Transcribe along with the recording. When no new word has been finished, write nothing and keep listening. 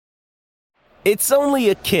It's only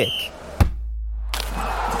a kick,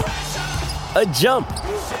 a jump,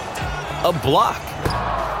 a block.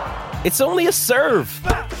 It's only a serve.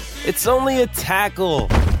 It's only a tackle,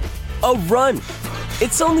 a run.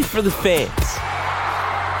 It's only for the fans.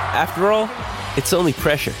 After all, it's only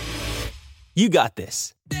pressure. You got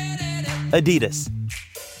this. Adidas.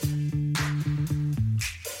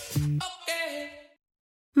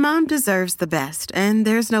 Mom deserves the best, and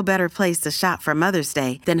there's no better place to shop for Mother's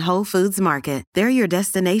Day than Whole Foods Market. They're your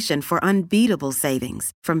destination for unbeatable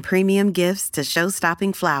savings, from premium gifts to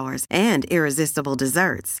show-stopping flowers and irresistible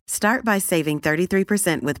desserts. Start by saving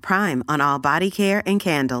 33% with Prime on all body care and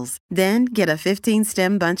candles. Then get a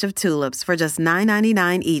 15-stem bunch of tulips for just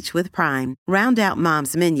 $9.99 each with Prime. Round out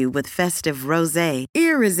Mom's menu with festive rosé,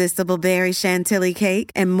 irresistible berry chantilly cake,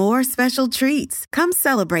 and more special treats. Come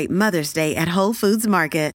celebrate Mother's Day at Whole Foods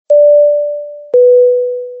Market.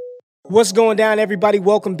 What's going down, everybody?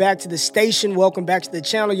 Welcome back to the station. Welcome back to the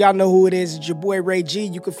channel. Y'all know who it is. It's your boy, Ray G.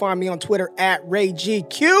 You can find me on Twitter at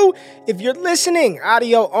RayGQ. If you're listening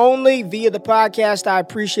audio only via the podcast, I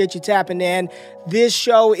appreciate you tapping in. This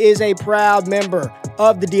show is a proud member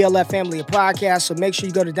of the DLF family of podcasts, so make sure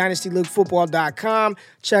you go to dynastyleaguefootball.com.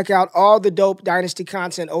 Check out all the dope Dynasty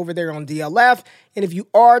content over there on DLF. And if you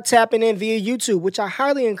are tapping in via YouTube, which I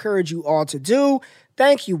highly encourage you all to do,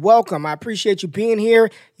 thank you. Welcome. I appreciate you being here.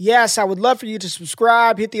 Yes, I would love for you to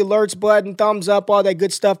subscribe, hit the alerts button, thumbs up, all that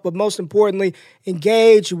good stuff. But most importantly,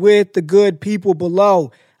 engage with the good people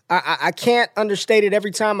below. I can't understate it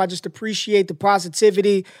every time. I just appreciate the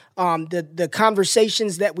positivity, the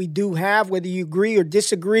conversations that we do have, whether you agree or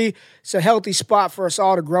disagree. It's a healthy spot for us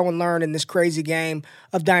all to grow and learn in this crazy game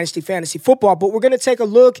of Dynasty Fantasy Football. But we're going to take a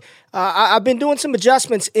look. I've been doing some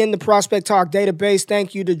adjustments in the Prospect Talk database.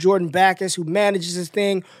 Thank you to Jordan Backus, who manages this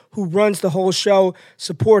thing, who runs the whole show.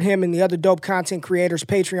 Support him and the other dope content creators,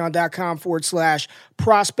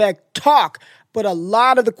 patreon.com/Prospect Talk. But a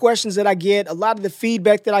lot of the questions that I get, a lot of the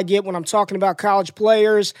feedback that I get when I'm talking about college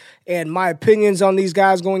players and my opinions on these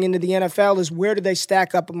guys going into the NFL is, where do they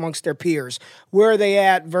stack up amongst their peers? Where are they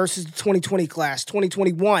at versus the 2020 class,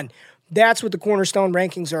 2021? That's what the Cornerstone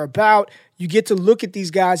rankings are about. You get to look at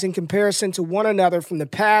these guys in comparison to one another from the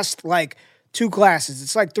past, like, two classes.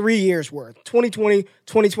 It's like 3 years worth. 2020,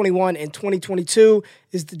 2021, and 2022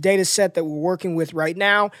 is the data set that we're working with right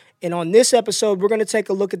now. And on this episode, we're going to take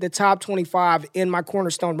a look at the top 25 in my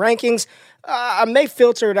Cornerstone rankings. I may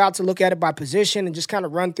filter it out to look at it by position and just kind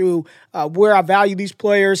of run through where I value these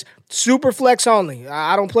players. Super flex only.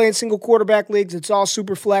 I don't play in single quarterback leagues. It's all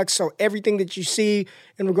super flex. So everything that you see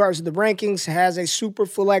in regards to the rankings has a super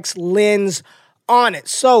flex lens on it.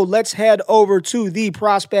 So let's head over to the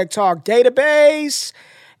Prospect Talk database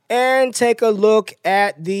and take a look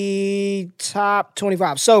at the top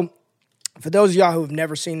 25. So for those of y'all who have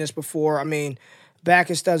never seen this before, I mean,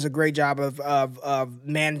 Backus does a great job of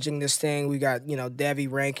managing this thing. We got, Devy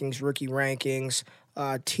rankings, rookie rankings,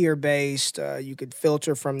 tier-based. You could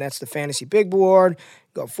filter from, that's the fantasy big board.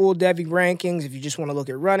 Go full Devy rankings. If you just want to look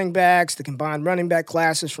at running backs, the combined running back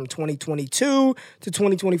classes from 2022 to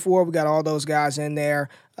 2024, we got all those guys in there.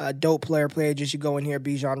 Dope player pages. You go in here,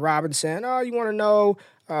 Bijan Robinson. Oh, you want to know,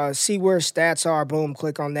 see where stats are. Boom,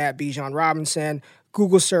 click on that, Bijan Robinson.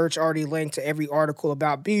 Google search already linked to every article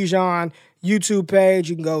about Bijan. YouTube page,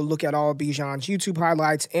 you can go look at all Bijan's YouTube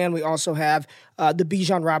highlights. And we also have the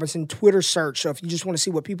Bijan Robinson Twitter search. So if you just want to see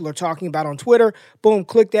what people are talking about on Twitter, boom,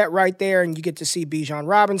 click that right there and you get to see Bijan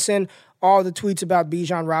Robinson. All the tweets about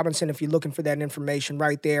Bijan Robinson, if you're looking for that information,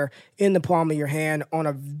 right there in the palm of your hand on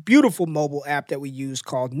a beautiful mobile app that we use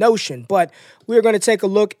called Notion. But we're going to take a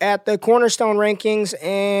look at the Cornerstone rankings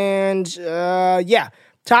and,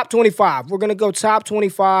 top 25. We're going to go top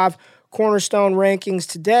 25 Cornerstone rankings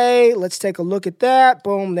today. Let's take a look at that.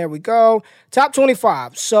 Boom, there we go. Top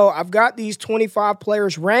 25. So I've got these 25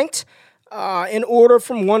 players ranked in order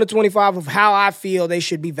from 1 to 25 of how I feel they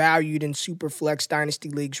should be valued in Superflex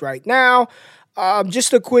Dynasty leagues right now.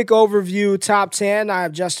 Just a quick overview. Top 10, I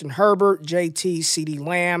have Justin Herbert, JT, CeeDee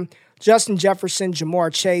Lamb, Justin Jefferson,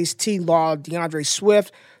 Jamar Chase, T. Law, DeAndre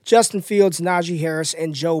Swift, Justin Fields, Najee Harris,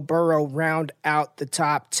 and Joe Burrow round out the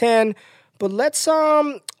top 10. But let's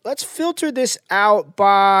filter this out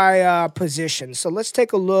by position. So let's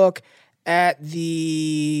take a look at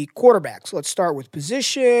the quarterbacks. Let's start with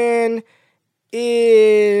position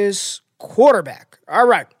is quarterback. All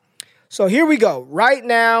right. So here we go. Right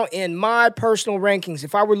now in my personal rankings,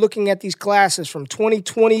 if I were looking at these classes from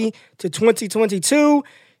 2020 to 2022,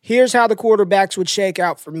 here's how the quarterbacks would shake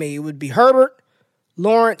out for me. It would be Herbert,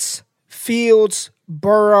 Lawrence, Fields,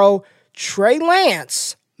 Burrow, Trey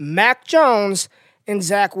Lance, Mac Jones, and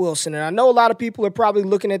Zach Wilson. And I know a lot of people are probably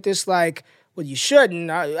looking at this like, well, you shouldn't.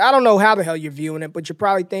 I don't know how the hell you're viewing it, but you're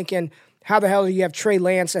probably thinking, how the hell do you have Trey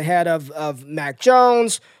Lance ahead of Mac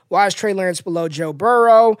Jones? Why is Trey Lance below Joe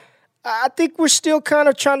Burrow? I think we're still kind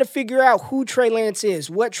of trying to figure out who Trey Lance is,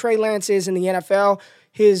 what Trey Lance is in the NFL.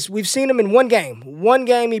 We've seen him in one game. One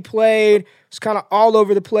game he played, was kind of all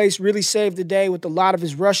over the place, really saved the day with a lot of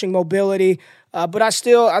his rushing mobility. But I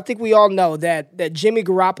think we all know that Jimmy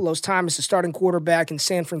Garoppolo's time as the starting quarterback in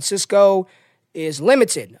San Francisco is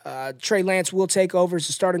limited. Trey Lance will take over as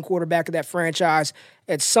the starting quarterback of that franchise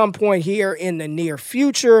at some point here in the near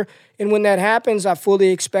future. And when that happens, I fully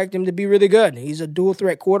expect him to be really good. He's a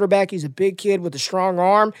dual-threat quarterback. He's a big kid with a strong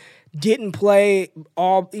arm. He played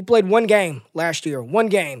one game last year, one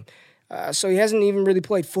game. So he hasn't even really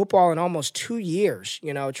played football in almost 2 years.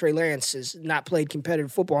 Trey Lance has not played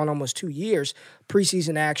competitive football in almost 2 years.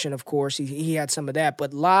 Preseason action, of course, he had some of that.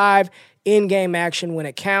 But live, in-game action when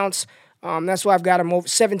it counts. That's why I've got him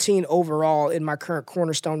 17 overall in my current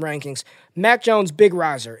Cornerstone rankings. Mac Jones, big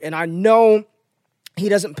riser. And I know he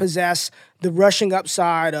doesn't possess the rushing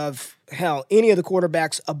upside of, any of the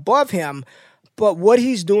quarterbacks above him. But what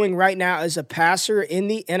he's doing right now as a passer in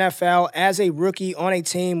the NFL as a rookie on a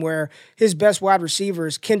team where his best wide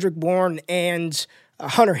receivers, Kendrick Bourne and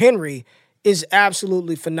Hunter Henry, is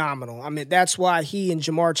absolutely phenomenal. I mean, that's why he and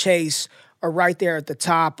Jamar Chase are right there at the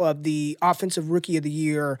top of the Offensive Rookie of the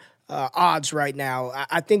Year odds right now.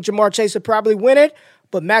 I think Jamar Chase would probably win it,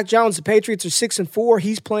 but Mac Jones, the Patriots are 6-4.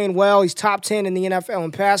 He's playing well. He's top 10 in the NFL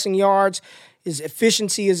in passing yards. His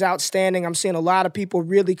efficiency is outstanding. I'm seeing a lot of people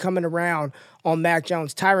really coming around on Mac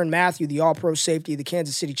Jones. Tyrann Mathieu, the all-pro safety of the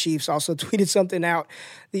Kansas City Chiefs, also tweeted something out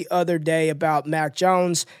the other day about Mac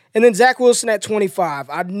Jones. And then Zach Wilson at 25.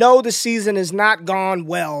 I know the season has not gone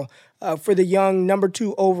well for the young number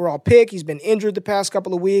 2 overall pick. He's been injured the past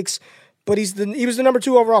couple of weeks, but he was the number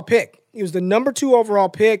 2 overall pick. He was the number 2 overall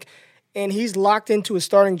pick, and he's locked into a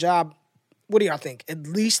starting job, what do y'all think, at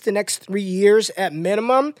least the next 3 years at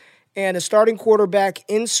minimum? And a starting quarterback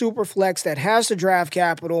in Superflex that has the draft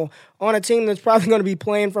capital on a team that's probably going to be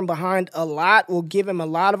playing from behind a lot will give him a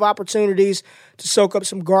lot of opportunities to soak up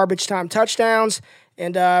some garbage time touchdowns.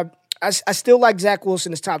 And I still like Zach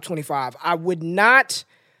Wilson as top 25. I would not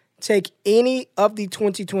take any of the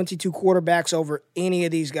 2022 quarterbacks over any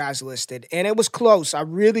of these guys listed. And it was close. I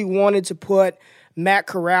really wanted to put Matt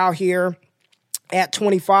Corral here at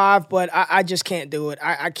 25, but I just can't do it.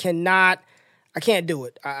 I can't do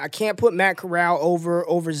it. I can't put Matt Corral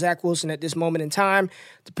over Zach Wilson at this moment in time.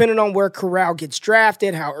 Depending on where Corral gets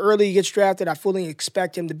drafted, how early he gets drafted, I fully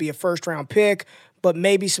expect him to be a first-round pick, but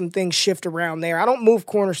maybe some things shift around there. I don't move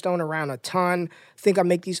Cornerstone around a ton. I think I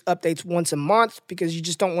make these updates once a month because you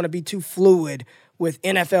just don't want to be too fluid with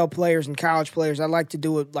NFL players and college players. I like to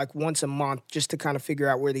do it like once a month just to kind of figure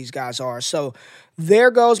out where these guys are. So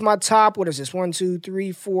there goes my top, 7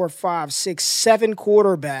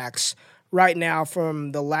 quarterbacks right now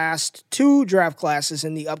from the last 2 draft classes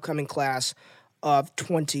in the upcoming class of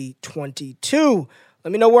 2022.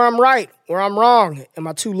 Let me know where I'm right, where I'm wrong. Am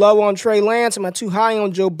I too low on Trey Lance? Am I too high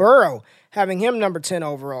on Joe Burrow, having him number 10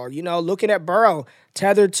 overall? Looking at Burrow,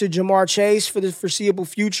 tethered to Jamar Chase for the foreseeable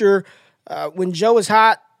future. When Joe is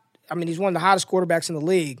hot, he's one of the hottest quarterbacks in the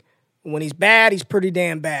league. When he's bad, he's pretty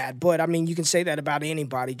damn bad. But, you can say that about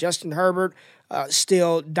anybody. Justin Herbert,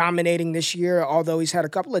 still dominating this year, although he's had a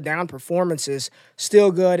couple of down performances, still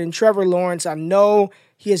good. And Trevor Lawrence, I know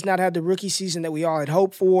he has not had the rookie season that we all had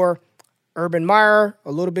hoped for. Urban Meyer,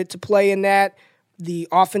 a little bit to play in that. The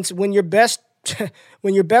offense, when your best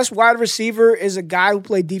wide receiver is a guy who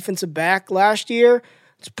played defensive back last year,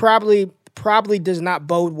 it's probably does not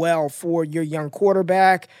bode well for your young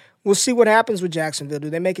quarterback. We'll see what happens with Jacksonville. Do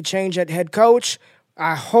they make a change at head coach?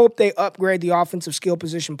 I hope they upgrade the offensive skill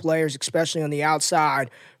position players, especially on the outside,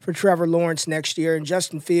 for Trevor Lawrence next year. And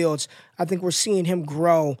Justin Fields, I think we're seeing him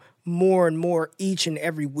grow more and more each and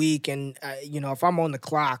every week. And, if I'm on the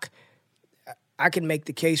clock, I can make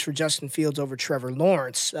the case for Justin Fields over Trevor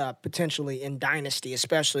Lawrence, potentially in Dynasty,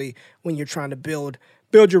 especially when you're trying to build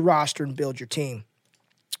your roster and build your team.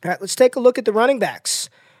 All right, let's take a look at the running backs.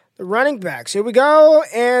 The running backs, here we go.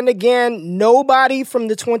 And again, nobody from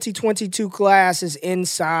the 2022 class is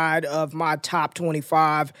inside of my top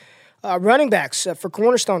 25 running backs for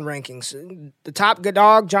Cornerstone rankings. The top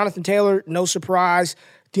dog, Jonathan Taylor, no surprise.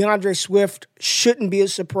 DeAndre Swift shouldn't be a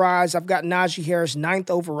surprise. I've got Najee Harris 9th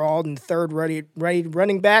overall and 3rd rated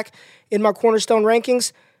running back in my Cornerstone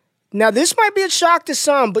rankings. Now, this might be a shock to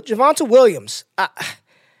some, but Javonte Williams,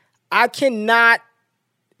 I cannot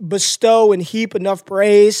bestow and heap enough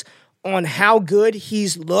praise on how good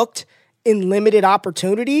he's looked in limited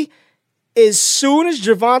opportunity. as soon as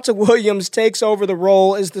Javonte Williams takes over the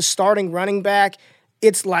role as the starting running back,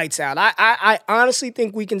 it's lights out. I honestly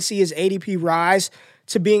think we can see his ADP rise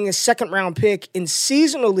to being a second-round pick in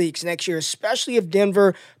seasonal leagues next year, especially if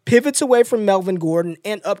Denver pivots away from Melvin Gordon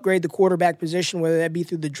and upgrade the quarterback position, whether that be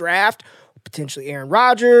through the draft, potentially Aaron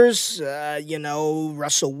Rodgers,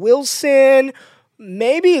 Russell Wilson.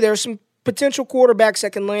 Maybe there's some potential quarterbacks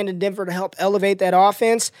that can land in Denver to help elevate that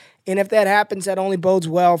offense. And if that happens, that only bodes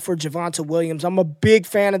well for Javonte Williams. I'm a big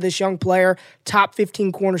fan of this young player, top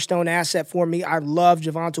 15 Cornerstone asset for me. I love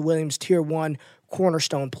Javonte Williams, tier 1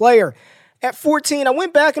 Cornerstone player. At 14, I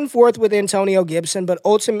went back and forth with Antonio Gibson, but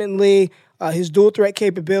ultimately his dual threat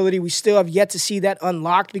capability, we still have yet to see that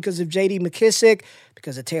unlocked because of J.D. McKissick,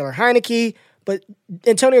 because of Taylor Heineke. But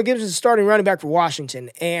Antonio Gibson is a starting running back for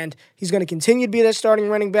Washington, and he's going to continue to be that starting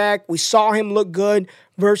running back. We saw him look good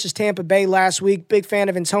versus Tampa Bay last week. Big fan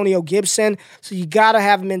of Antonio Gibson, so you got to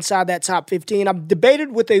have him inside that top 15. I've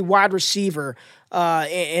debated with a wide receiver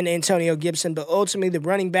in Antonio Gibson, but ultimately the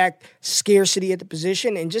running back scarcity at the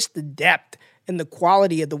position and just the depth and the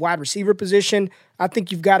quality of the wide receiver position, I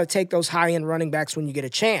think you've got to take those high-end running backs when you get a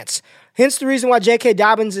chance. Hence the reason why J.K.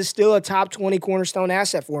 Dobbins is still a top 20 Cornerstone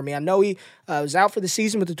asset for me. I know he was out for the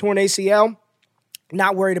season with the torn ACL.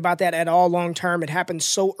 Not worried about that at all long-term. It happened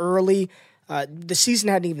so early. The season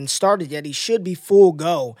hadn't even started yet. He should be full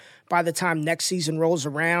go by the time next season rolls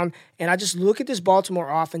around. And I just look at this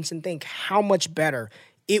Baltimore offense and think how much better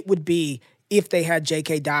it would be if they had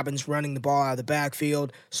J.K. Dobbins running the ball out of the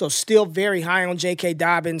backfield. So still very high on J.K.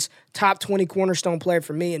 Dobbins, top 20 Cornerstone player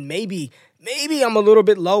for me, and maybe I'm a little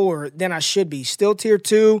bit lower than I should be. Still tier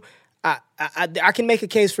 2. I can make a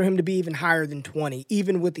case for him to be even higher than 20,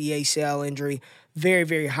 even with the ACL injury. Very,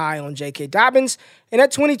 very high on J.K. Dobbins. And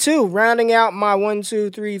at 22, rounding out my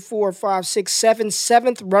 7th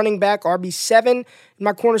running back, RB7 in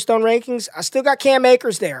my Cornerstone rankings, I still got Cam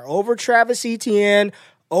Akers there over Travis Etienne,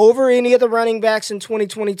 over any of the running backs in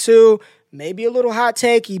 2022. Maybe a little hot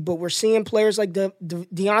takey, but we're seeing players like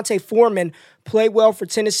Deontay Foreman play well for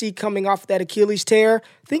Tennessee coming off that Achilles tear.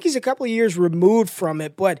 I think he's a couple of years removed from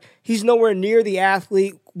it, but he's nowhere near the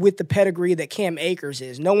athlete with the pedigree that Cam Akers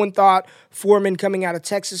is. No one thought Foreman coming out of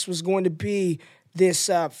Texas was going to be this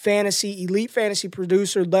elite fantasy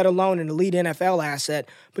producer, let alone an elite NFL asset,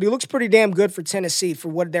 but he looks pretty damn good for Tennessee for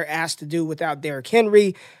what they're asked to do without Derrick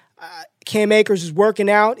Henry. Cam Akers is working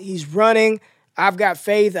out. He's running. I've got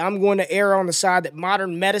faith. I'm going to err on the side that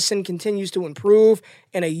modern medicine continues to improve,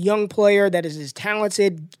 and a young player that is as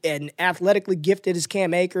talented and athletically gifted as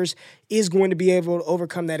Cam Akers is going to be able to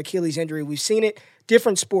overcome that Achilles injury. We've seen it.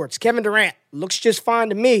 Different sports. Kevin Durant looks just fine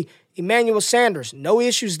to me. Emmanuel Sanders, no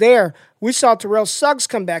issues there. We saw Terrell Suggs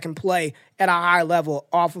come back and play at a high level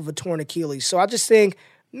off of a torn Achilles. So I just think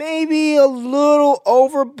maybe a little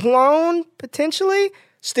overblown, potentially.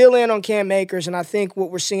 Still in on Cam Akers, and I think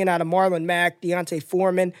what we're seeing out of Marlon Mack, Deontay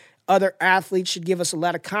Foreman, other athletes should give us a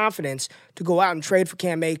lot of confidence to go out and trade for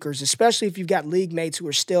Cam Akers, especially if you've got league mates who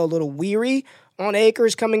are still a little weary on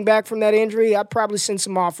Akers coming back from that injury. I'd probably send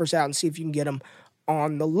some offers out and see if you can get them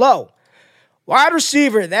on the low. Wide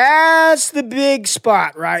receiver, that's the big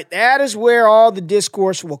spot, right? That is where all the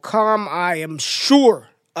discourse will come. I am sure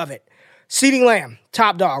of it. CeeDee Lamb,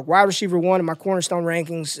 top dog, wide receiver 1 in my Cornerstone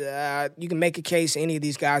rankings. You can make a case any of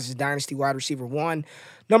these guys is Dynasty wide receiver 1.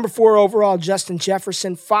 Number 4 overall, Justin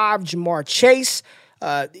Jefferson. 5, Jamar Chase.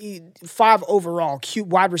 5 overall, cute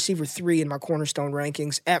wide receiver 3 in my Cornerstone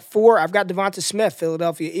rankings. At 4, I've got Devonta Smith,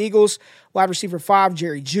 Philadelphia Eagles. Wide receiver 5,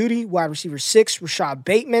 Jerry Jeudy. Wide receiver 6, Rashad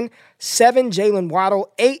Bateman. 7, Jalen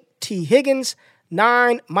Waddle. 8, T. Higgins.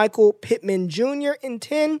 9, Michael Pittman Jr. And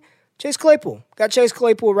 10, Chase Claypool. Got Chase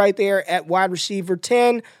Claypool right there at wide receiver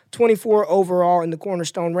 10, 24 overall in the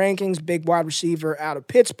Cornerstone rankings. Big wide receiver out of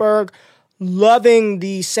Pittsburgh. Loving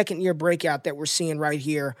the second-year breakout that we're seeing right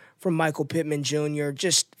here from Michael Pittman Jr.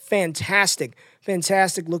 Just fantastic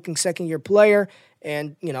looking second-year player.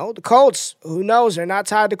 And, the Colts, who knows? They're not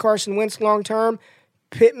tied to Carson Wentz long-term.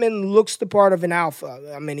 Pittman looks the part of an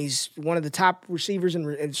alpha. I mean, he's one of the top receivers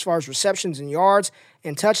as far as receptions and yards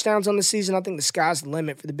and touchdowns on the season. I think the sky's the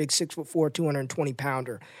limit for the big 6'4",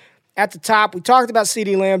 220-pounder. At the top, we talked about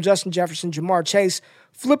CeeDee Lamb, Justin Jefferson, Jamar Chase.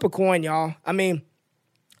 Flip a coin, y'all. I mean,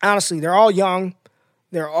 honestly, they're all young.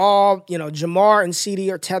 They're all, Jamar and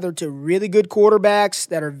CeeDee are tethered to really good quarterbacks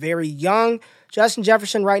that are very young. Justin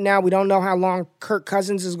Jefferson right now, we don't know how long Kirk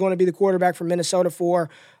Cousins is going to be the quarterback for Minnesota for,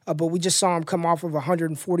 but we just saw him come off of a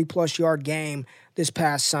 140-plus yard game this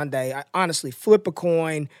past Sunday. I honestly, flip a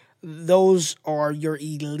coin. Those are your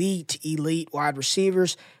elite wide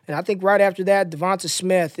receivers. And I think right after that, Devonta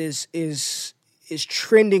Smith is is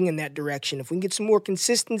trending in that direction. If we can get some more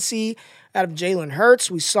consistency out of Jalen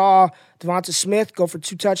Hurts, we saw Devonta Smith go for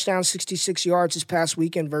 2 touchdowns, 66 yards this past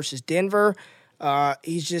weekend versus Denver.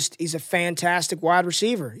 He's a fantastic wide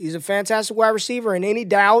receiver. He's a fantastic wide receiver, and any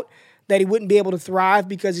doubt that he wouldn't be able to thrive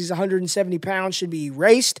because he's 170 pounds should be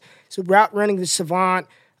erased. So route running the savant.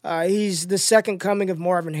 He's the second coming of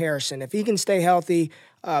Marvin Harrison. If he can stay healthy,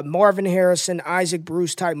 Marvin Harrison, Isaac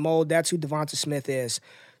Bruce type mold, that's who Devonta Smith is.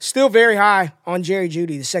 Still very high on Jerry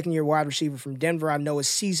Jeudy, the second-year wide receiver from Denver. I know his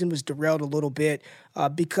season was derailed a little bit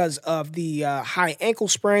because of the high ankle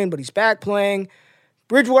sprain, but he's back playing.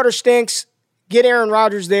 Bridgewater stinks. Get Aaron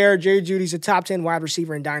Rodgers there. Jerry Jeudy's a top 10 wide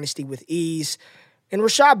receiver in Dynasty with ease. And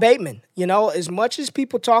Rashad Bateman, as much as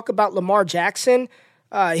people talk about Lamar Jackson,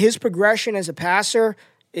 his progression as a passer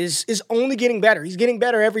is only getting better. He's getting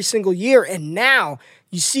better every single year. And now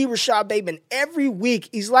you see Rashad Bateman every week.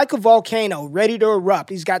 He's like a volcano ready to erupt.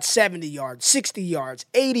 He's got 70 yards, 60 yards,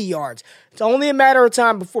 80 yards. It's only a matter of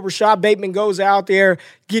time before Rashad Bateman goes out there,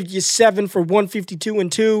 gives you 7 for 152 and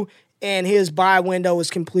 2, and his buy window is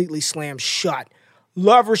completely slammed shut.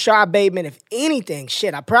 Love Rashad Bateman. If anything,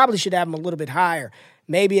 I probably should have him a little bit higher.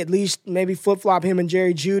 Maybe flip-flop him and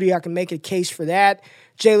Jerry Jeudy. I can make a case for that.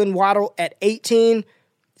 Jalen Waddle at 18.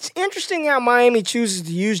 It's interesting how Miami chooses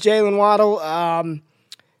to use Jalen Waddle.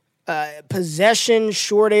 Possession,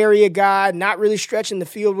 short area guy, not really stretching the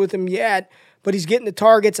field with him yet, but he's getting the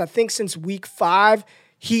targets. I think since week 5,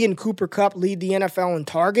 he and Cooper Kupp lead the NFL in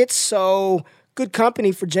targets, so good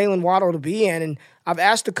company for Jalen Waddle to be in. And I've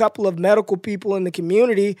asked a couple of medical people in the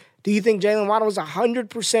community, do you think Jalen Waddle is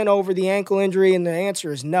 100% over the ankle injury? And the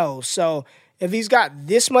answer is no. So if he's got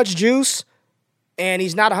this much juice and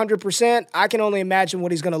he's not 100%, I can only imagine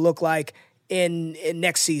what he's going to look like in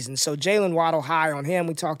next season. So Jalen Waddle, high on him.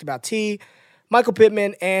 We talked about T, Michael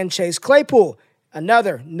Pittman, and Chase Claypool.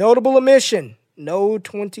 Another notable omission, no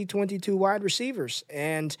 2022 wide receivers.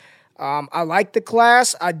 And I like the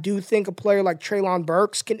class. I do think a player like Treylon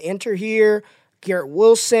Burks can enter here. Garrett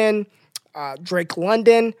Wilson, Drake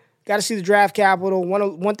London. Got to see the draft capital.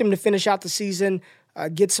 Want them to finish out the season,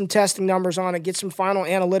 get some testing numbers on it, get some final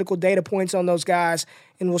analytical data points on those guys,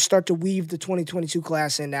 and we'll start to weave the 2022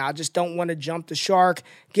 class in now. I just don't want to jump the shark,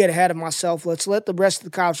 get ahead of myself. Let's let the rest of the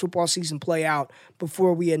college football season play out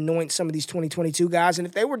before we anoint some of these 2022 guys. And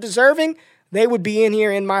if they were deserving, they would be in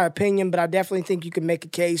here, in my opinion, but I definitely think you can make a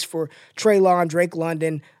case for Treylon, Drake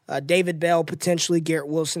London, David Bell, potentially Garrett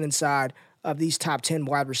Wilson inside of these top 10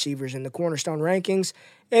 wide receivers in the Cornerstone rankings.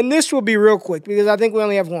 And this will be real quick because I think we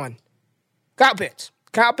only have one. Kyle Pitts.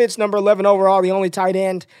 Kyle Pitts, number 11 overall, the only tight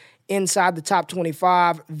end inside the top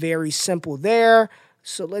 25. Very simple there.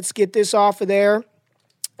 So let's get this off of there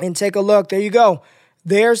and take a look. There you go.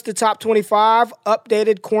 There's the top 25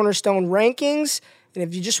 updated Cornerstone rankings. And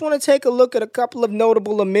if you just want to take a look at a couple of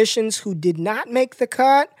notable omissions who did not make the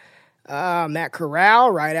cut, Matt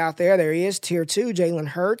Corral right out there he is, Tier 2. Jalen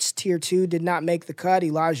Hurts, Tier 2, did not make the cut.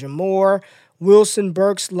 Elijah Moore, Wilson,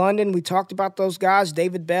 Burks, London, we talked about those guys.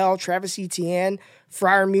 David Bell, Travis Etienne,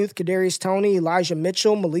 Freiermuth, Kadarius Toney, Elijah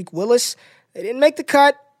Mitchell, Malik Willis. They didn't make the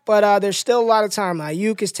cut, but there's still a lot of time.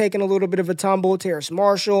 Ayuk is taking a little bit of a tumble. Terrace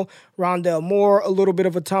Marshall, Rondale Moore, a little bit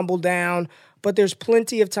of a tumble down. But there's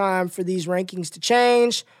plenty of time for these rankings to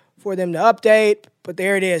change, for them to update. But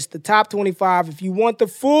there it is, the top 25. If you want the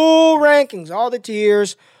full rankings, all the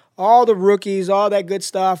tiers, all the rookies, all that good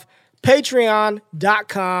stuff,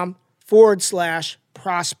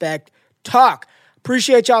 patreon.com/prospect talk.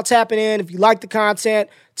 Appreciate y'all tapping in. If you like the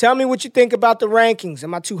content, tell me what you think about the rankings.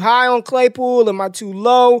 Am I too high on Claypool? Am I too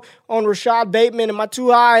low on Rashad Bateman? Am I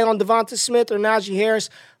too high on Devonta Smith or Najee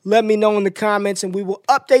Harris? Let me know in the comments, and we will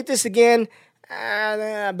update this again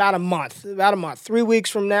about a month. 3 weeks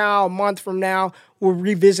from now, a month from now, we'll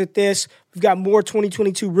revisit this. We've got more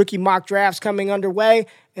 2022 rookie mock drafts coming underway,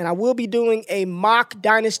 and I will be doing a mock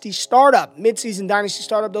dynasty startup, midseason dynasty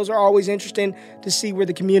startup. Those are always interesting to see where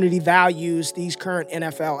the community values these current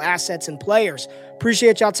NFL assets and players.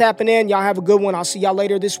 Appreciate y'all tapping in. Y'all have a good one. I'll see y'all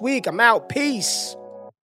later this week. I'm out. Peace.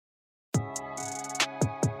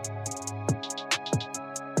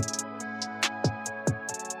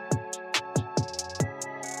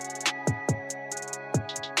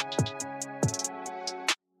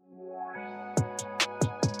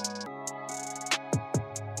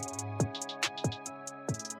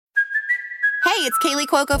 Hey, it's Kaylee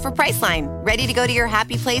Cuoco for Priceline. Ready to go to your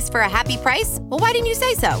happy place for a happy price? Well, why didn't you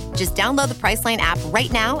say so? Just download the Priceline app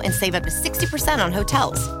right now and save up to 60% on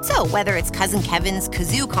hotels. So whether it's Cousin Kevin's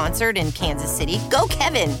Kazoo Concert in Kansas City, go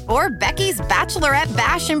Kevin, or Becky's Bachelorette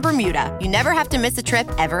Bash in Bermuda, you never have to miss a trip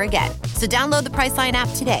ever again. So download the Priceline app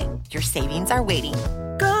today. Your savings are waiting.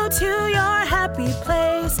 Go to your happy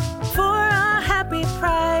place for a happy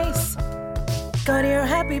price. Go to your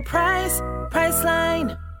happy price,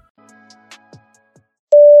 Priceline.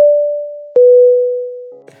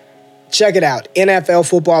 Check it out. NFL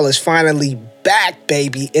football is finally back,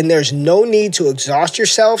 baby, and there's no need to exhaust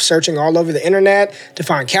yourself searching all over the internet to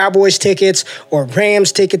find Cowboys tickets or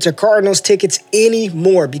Rams tickets or Cardinals tickets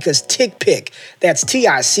anymore, because TickPick, that's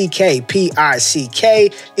TickPick,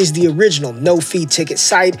 is the original no-fee ticket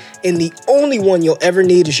site and the only one you'll ever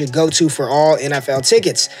need is your go-to for all NFL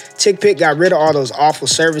tickets. TickPick got rid of all those awful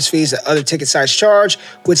service fees that other ticket sites charge,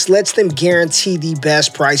 which lets them guarantee the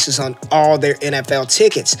best prices on all their NFL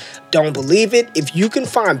tickets. Don't believe it? If you can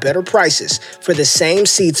find better prices for the same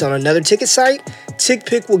seats on another ticket site,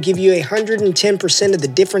 TickPick will give you 110% of the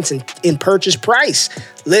difference in purchase price.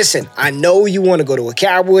 Listen, I know you want to go to a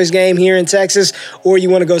Cowboys game here in Texas, or you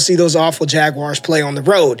want to go see those awful Jaguars play on the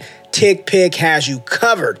road. TickPick has you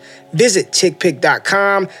covered. Visit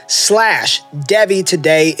TickPick.com/Devi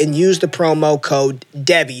today and use the promo code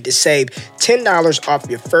Devi to save $10 off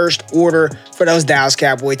your first order for those Dallas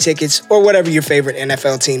Cowboy tickets or whatever your favorite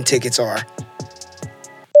NFL team tickets are.